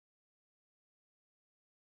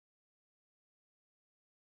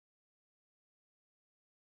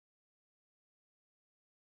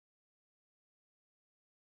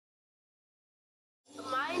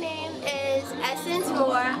Essynce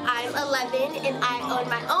Moore. I'm 11 and I own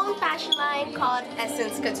my own fashion line called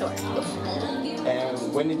Essynce Couture.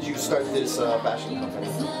 And when did you start this fashion company?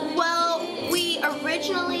 Well, we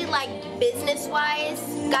originally, business-wise,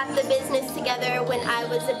 got the business together when I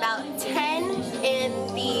was about 10 in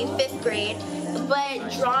the 5th grade. But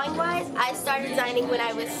drawing-wise, I started designing when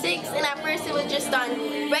I was 6, and at first it was just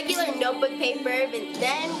on regular notebook paper, but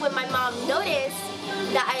then when my mom noticed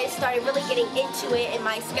that I started really getting into it and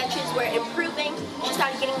my sketches were improving, she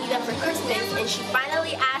started getting me them for Christmas, and she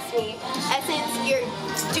finally asked me, Essynce, you're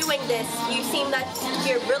doing this, you seem that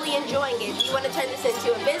you're really enjoying it, do you want to turn this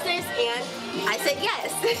into a business? And I said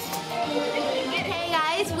yes. Hey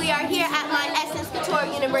guys, we are here at my Essynce Couture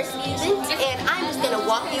University event, and I'm just going to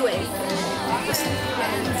walk you in.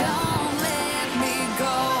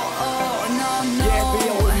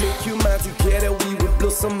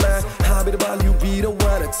 Some man, hobby about you be the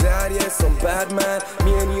one to tell you some bad man.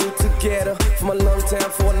 Me and you together for a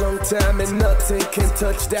long time, and nothing can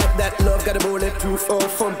touch that. That love got a bulletproof. Oh,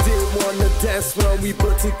 from day one the dance floor we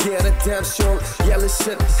put together, damn strong. Yellow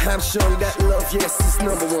shit, I'm showing that love, yes, it's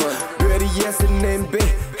 #1. Ready, yes, the name be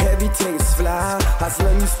everything's fly. As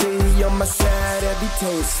long as you stay on my side,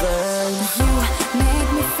 everything's fine. You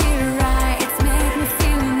make me feel right, it's make me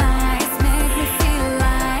feel nice, make me feel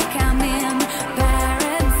like I'm in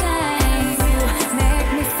paradise. You make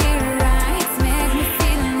me feel right, make me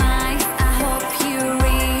feel nice. I hope you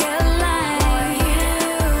realize you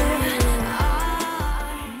are my.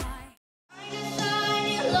 I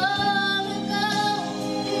decided long ago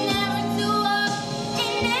never to walk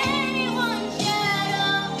in anyone's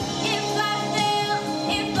shadow. If I fail,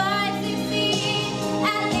 if I succeed,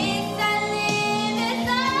 at least I live as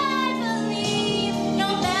I believe. No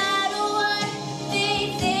matter what they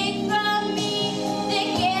take from me, they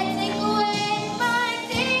can't take away my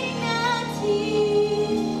dignity.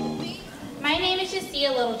 My name is Justia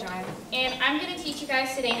Littlejohn, and I'm going to teach you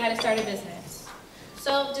guys today how to start a business.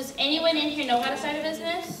 So, does anyone in here know how to start a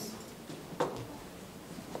business?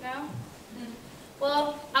 No?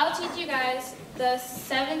 Well, I'll teach you guys the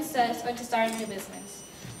 7 steps to start a new business.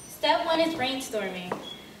 Step 1 is brainstorming.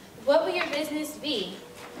 What will your business be?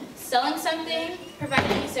 Selling something?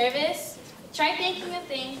 Providing a service? Try thinking of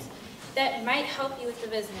things that might help you with the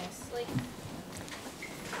business.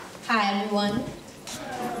 Hi everyone.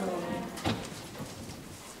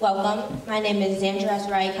 Welcome. My name is Xandra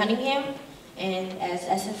Azariah Cunningham, and as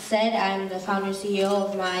Essynce said, I'm the founder and CEO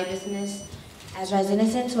of my business, Azariah's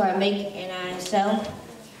Innocence, where I make and I sell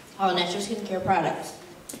all natural skincare products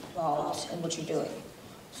involved in what you're doing.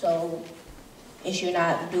 So if you're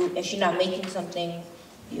not making something,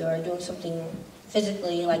 you're doing something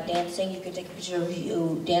physically like dancing, you can take a picture of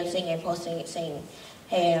you dancing and posting it saying,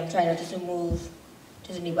 hey, I'm trying out this new move.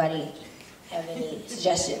 Does anybody have any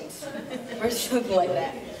suggestions or something like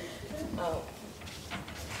that?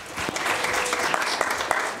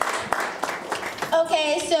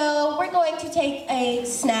 Okay, so we're going to take a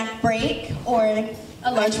snack break, or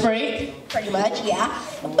a lunch break, pretty much, yeah.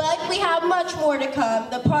 But we have much more to come.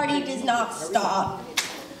 The party does not stop.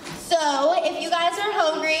 So, if you guys are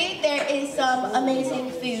hungry, there is some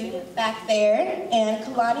amazing food back there, and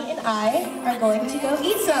Kalani and I are going to go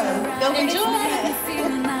eat some. Go enjoy! Make me feel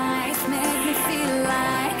nice, make me feel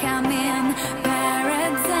like I'm in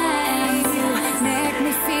paradise. You make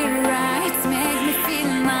me feel right, make me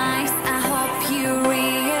feel nice. I hope you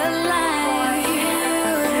realize you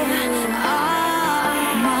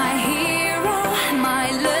are my hero, my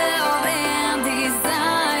love and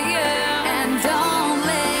desire. And don't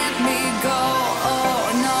let me go, oh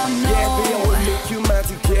no, no. Yeah, baby, I will make you mine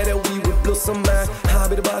together. We would blow some mind.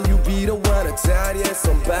 Hobby about you be the one to tell you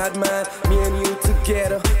some bad man. Me and you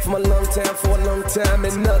together for a long time,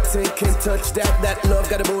 and nothing can touch that. That love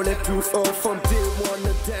got a bulletproof. Oh, from day one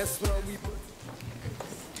the dance floor we put.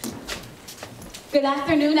 Good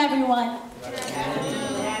afternoon, everyone.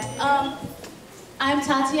 I'm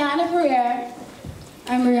Tatiana Ferrer.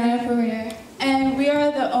 I'm Mariana Ferrer, and we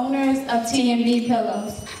are the owners of T&B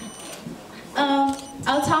Pillows.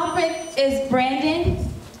 Our topic is branding.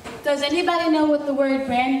 Does anybody know what the word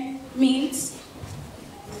brand means?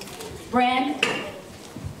 Brand?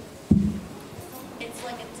 It's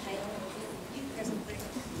like a title for something.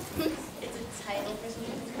 It's a title for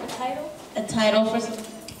something. A title? A title for something.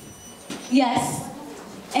 Yes.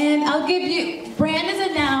 And I'll give you, brand is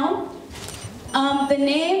a noun. The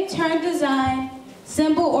name, term, design,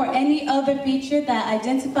 symbol, or any other feature that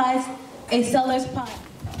identifies a seller's product.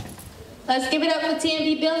 Let's give it up for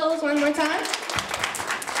T&B Pillows one more time.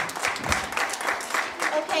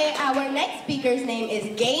 Okay, our next speaker's name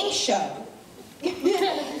is Game Show.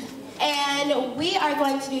 And we are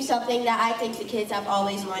going to do something that I think the kids have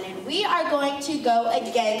always wanted. We are going to go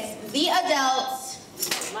against the adults.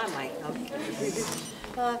 My mic,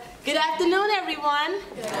 okay. Good afternoon, everyone.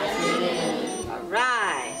 Good afternoon. All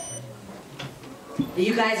right. Are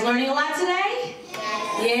you guys learning a lot today?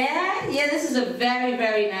 Yes. Yeah, this is a very,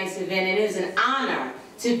 very nice event. It is an honor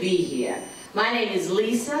to be here. My name is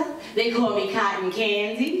Lisa. They call me Cotton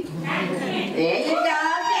Candy. There you go.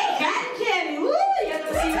 Okay, Cotton Candy. Woo! You're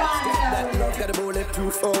going to see why. That love got a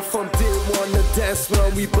bulletproof from day one to dance floor.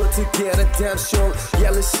 We put together damn strong.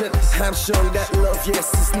 Yellow shit, I'm strong. That love,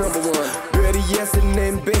 yes, is number one. Ready, yes, the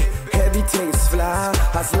name big. Everything's fly.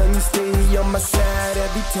 As long as you stay on my side,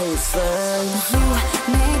 everything's fine. You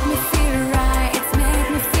make me feel right. It's make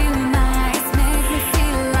me feel nice. Make me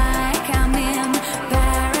feel like I'm in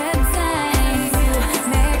paradise. You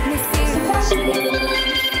make me feel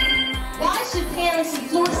Why should parents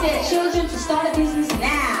influence their children to start a business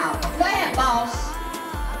now? Go ahead, boss.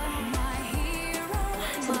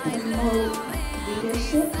 To promote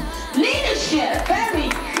leadership. Leadership! Very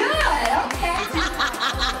good! Okay.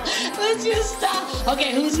 Let's just stop.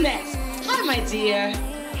 Okay, who's next? Hi, my dear.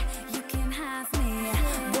 You can have me,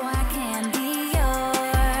 boy, I can be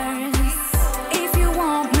yours. If you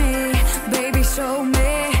want me, baby, show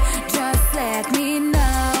me. Just let me know.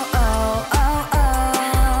 Oh, oh, oh.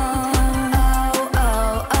 Oh,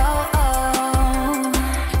 oh, oh, oh.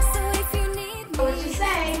 So if you need me, What you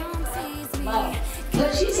say? Well,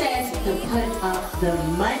 what she says, to put up the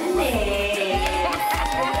money.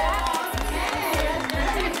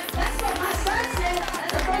 That's what my son said.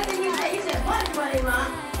 That's the first thing he said. He said, money, money, Mom.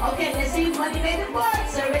 Okay, let's see if money made it work.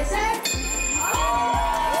 So it said,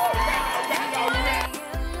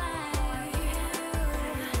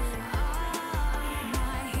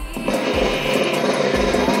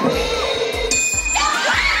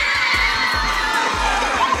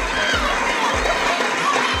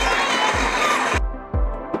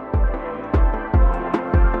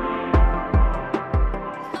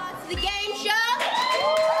 Thoughts of the game show?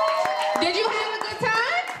 Did you have a good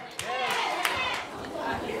time?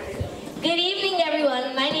 Good evening,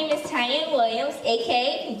 everyone. My name is Tanya Williams,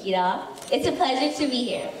 aka Pinky Doll. It's a pleasure to be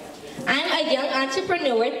here. I'm a young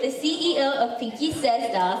entrepreneur, the CEO of Pinky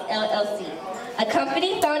Says Dolls, LLC, a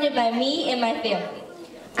company founded by me and my family.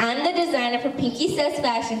 I'm the designer for Pinky Says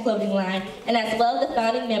fashion clothing line, and as well the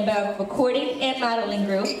founding member of recording and modeling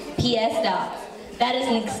group, PS Dolls. That is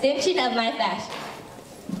an extension of my fashion.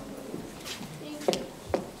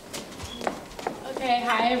 Okay,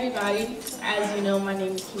 hi everybody. As you know, my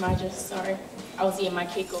name is Kimaja. Sorry, I was eating my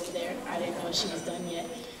cake over there. I didn't know she was done yet.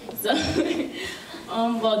 So,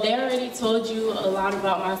 well, they already told you a lot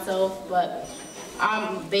about myself, but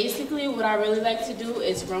basically what I really like to do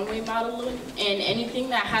is runway modeling and anything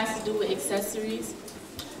that has to do with accessories.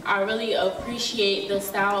 I really appreciate the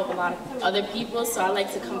style of a lot of other people, so I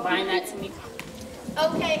like to combine that to make.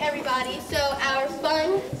 Okay, everybody, so our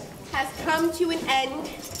fun has come to an end,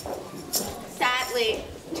 sadly.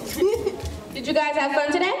 Did you guys have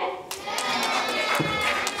fun today?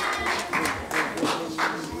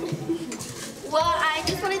 Well, I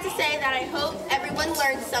just wanted to say that I hope everyone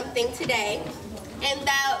learned something today and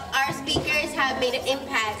that our speakers have made an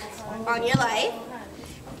impact on your life.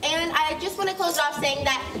 And I just want to close off saying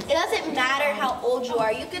that it doesn't matter how old you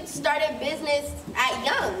are. You could start a business at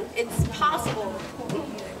young. It's possible.